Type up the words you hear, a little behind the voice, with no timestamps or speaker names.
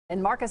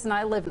And Marcus and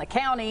I live in the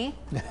county.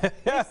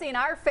 We've seen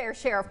our fair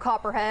share of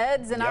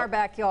copperheads in our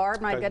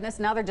backyard. My goodness,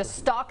 now they're just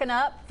stocking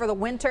up for the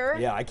winter.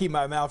 Yeah, I keep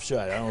my mouth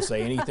shut. I don't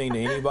say anything to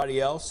anybody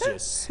else.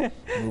 Just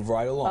move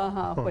right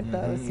along. With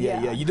those.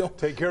 Yeah, you don't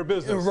take care of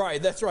business. Right,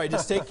 that's right.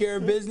 Just take care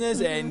of business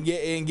and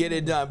get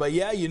it done. But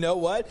yeah, you know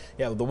what?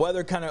 Yeah, with the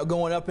weather kind of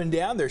going up and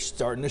down, they're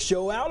starting to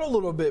show out a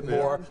little bit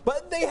more.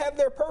 But they have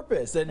their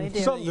purpose. And they do.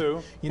 Some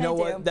do. You know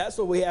what? That's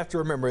what we have to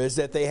remember, is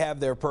that they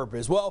have their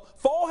purpose. Well,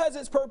 fall has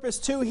its purpose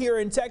too here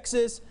in Texas.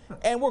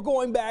 And we're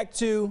going back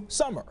to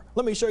summer.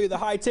 Let me show you the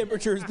high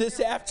temperatures this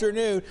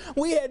afternoon.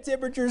 We had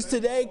temperatures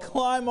today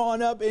climb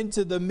on up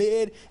into the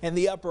mid and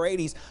the upper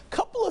 80s.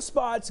 Couple of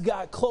spots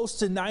got close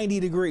to 90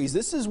 degrees.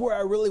 This is where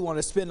I really want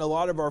to spend a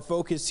lot of our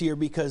focus here,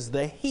 because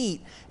the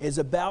heat is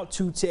about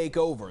to take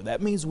over.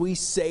 That means we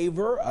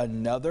savor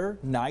another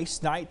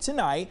nice night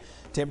tonight.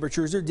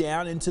 Temperatures are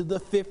down into the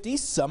 50s,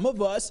 some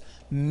of us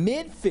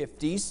mid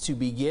 50s to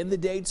begin the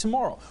day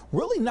tomorrow.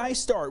 Really nice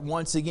start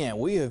once again.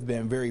 We have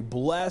been very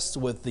blessed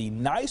with the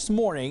nice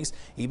mornings,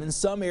 even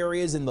some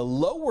areas in the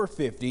lower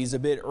 50s a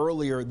bit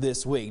earlier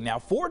this week. Now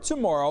for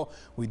tomorrow,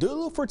 we do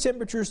look for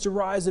temperatures to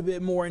rise a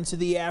bit more into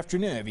the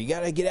afternoon. If you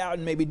got to get out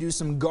and maybe do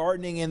some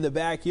gardening in the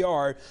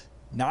backyard,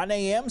 9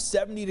 a.m.,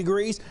 70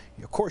 degrees.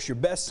 Of course, your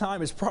best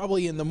time is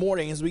probably in the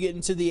morning. As we get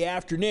into the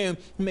afternoon,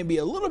 maybe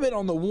a little bit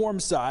on the warm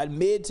side,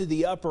 mid to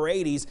the upper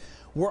 80s.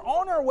 We're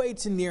on our way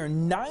to near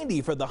 90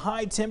 for the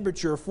high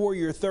temperature for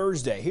your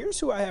Thursday. Here's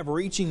who I have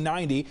reaching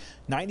 90.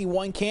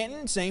 91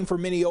 Canton, same for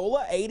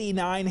Mineola.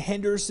 89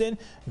 Henderson,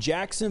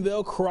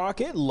 Jacksonville,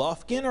 Crockett,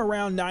 Lufkin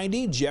around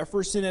 90,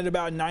 Jefferson at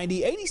about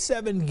 90,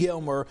 87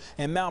 Gilmer,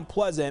 and Mount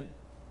Pleasant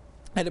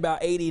at about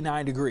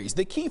 89 degrees.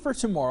 The key for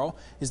tomorrow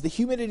is the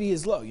humidity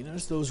is low. You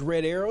notice those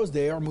red arrows,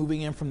 they are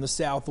moving in from the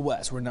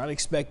southwest. We're not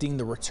expecting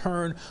the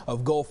return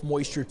of Gulf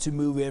moisture to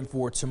move in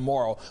for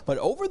tomorrow. But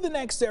over the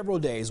next several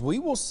days, we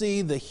will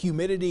see the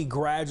humidity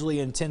gradually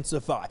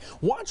intensify.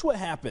 Watch what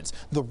happens.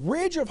 The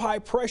ridge of high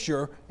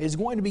pressure is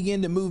going to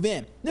begin to move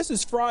in. This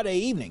is Friday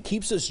evening,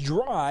 keeps us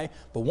dry,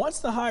 but once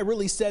the high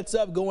really sets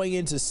up going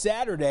into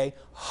Saturday,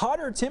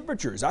 hotter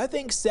temperatures. I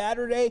think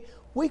Saturday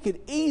we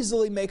could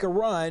easily make a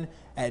run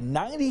at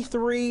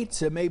 93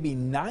 to maybe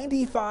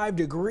 95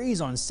 degrees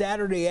on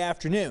Saturday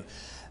afternoon.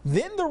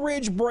 Then the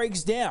ridge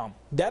breaks down.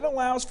 That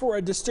allows for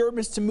a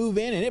disturbance to move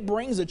in, and it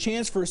brings a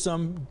chance for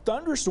some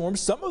thunderstorms.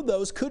 Some of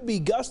those could be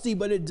gusty,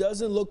 but it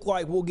doesn't look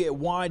like we'll get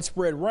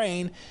widespread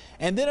rain.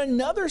 And then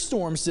another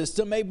storm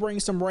system may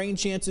bring some rain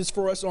chances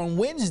for us on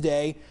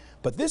Wednesday.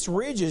 But this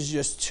ridge is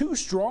just too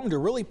strong to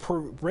really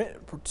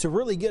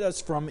get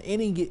us from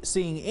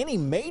seeing any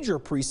major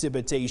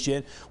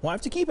precipitation. We'll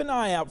have to keep an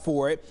eye out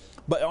for it.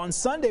 But on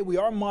Sunday, we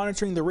are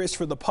monitoring the risk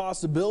for the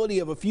possibility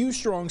of a few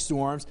strong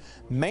storms,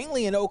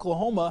 mainly in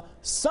Oklahoma.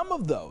 Some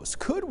of those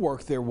could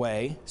work their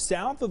way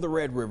south of the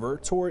Red River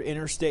toward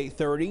Interstate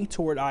 30,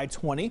 toward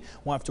I-20.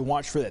 We'll have to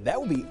watch for that. That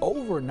will be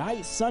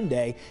overnight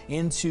Sunday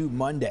into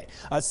Monday.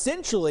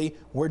 Essentially,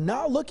 we're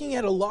not looking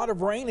at a lot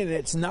of rain, and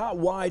it's not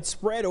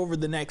widespread over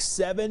the next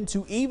 7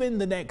 to even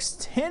the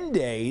next 10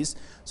 days.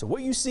 So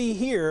what you see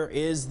here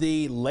is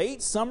the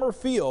late summer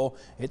feel.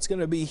 It's going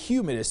to be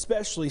humid,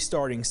 especially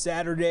starting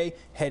Saturday,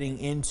 heading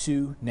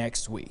into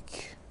next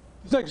week.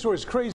 This next story is crazy.